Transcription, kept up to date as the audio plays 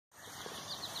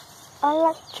I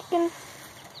like chicken.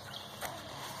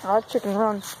 I like chicken.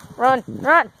 Run, run,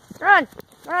 run, run,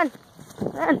 run,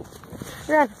 run,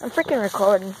 run. I'm freaking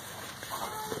recording.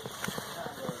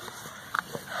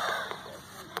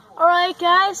 Alright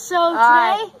guys, so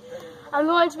today I'm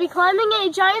going to be climbing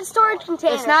a giant storage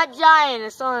container. It's not giant,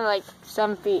 it's only like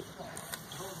 7 feet.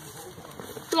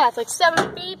 Yeah, it's like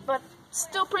 7 feet, but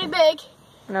still pretty big.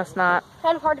 No, it's not.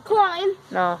 Kind of hard to climb.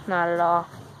 No, not at all.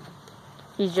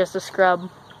 He's just a scrub.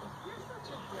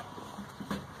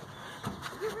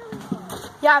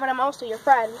 Yeah, but I'm also your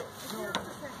friend.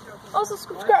 Also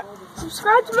subscribe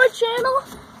to my channel.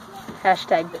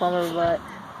 Hashtag plumber butt.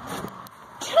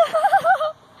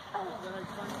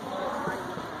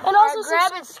 And also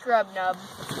grab it, scrub nub.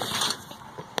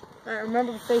 Alright,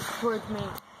 remember to face towards me.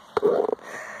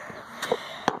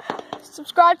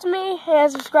 subscribe to me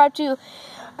and subscribe to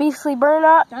Beastly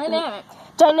Burnock.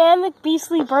 Dynamic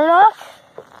Beastly Burnock.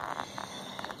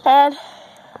 And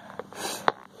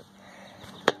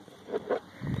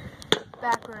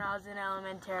back when I was in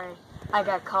elementary, I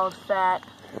got called fat.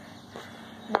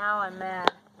 Now I'm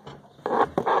mad.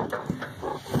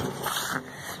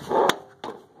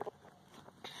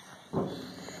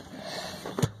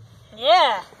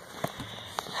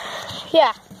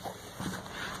 yeah.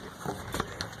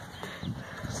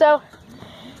 So,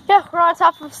 yeah, we're on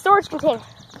top of a storage container.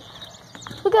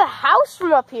 Look at the house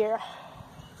from up here.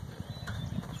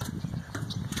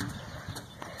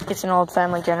 It's an old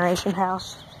family generation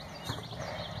house.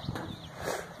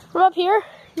 From up here,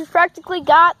 you've practically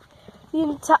got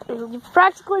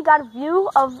a view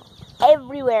of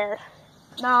everywhere.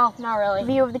 No, not really.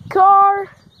 View of the car,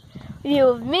 view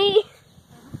of me.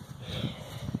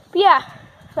 But yeah,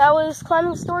 that was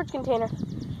climbing a storage container.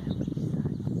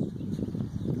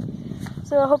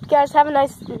 So I hope you guys had a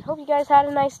nice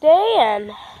day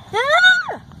and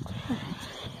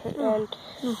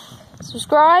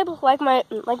subscribe, like my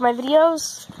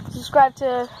videos, subscribe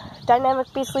to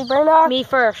Dynamic Beastly Burnock. Me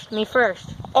first.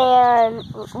 And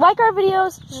like our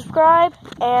videos, subscribe,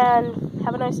 and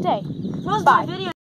have a nice day. Bye.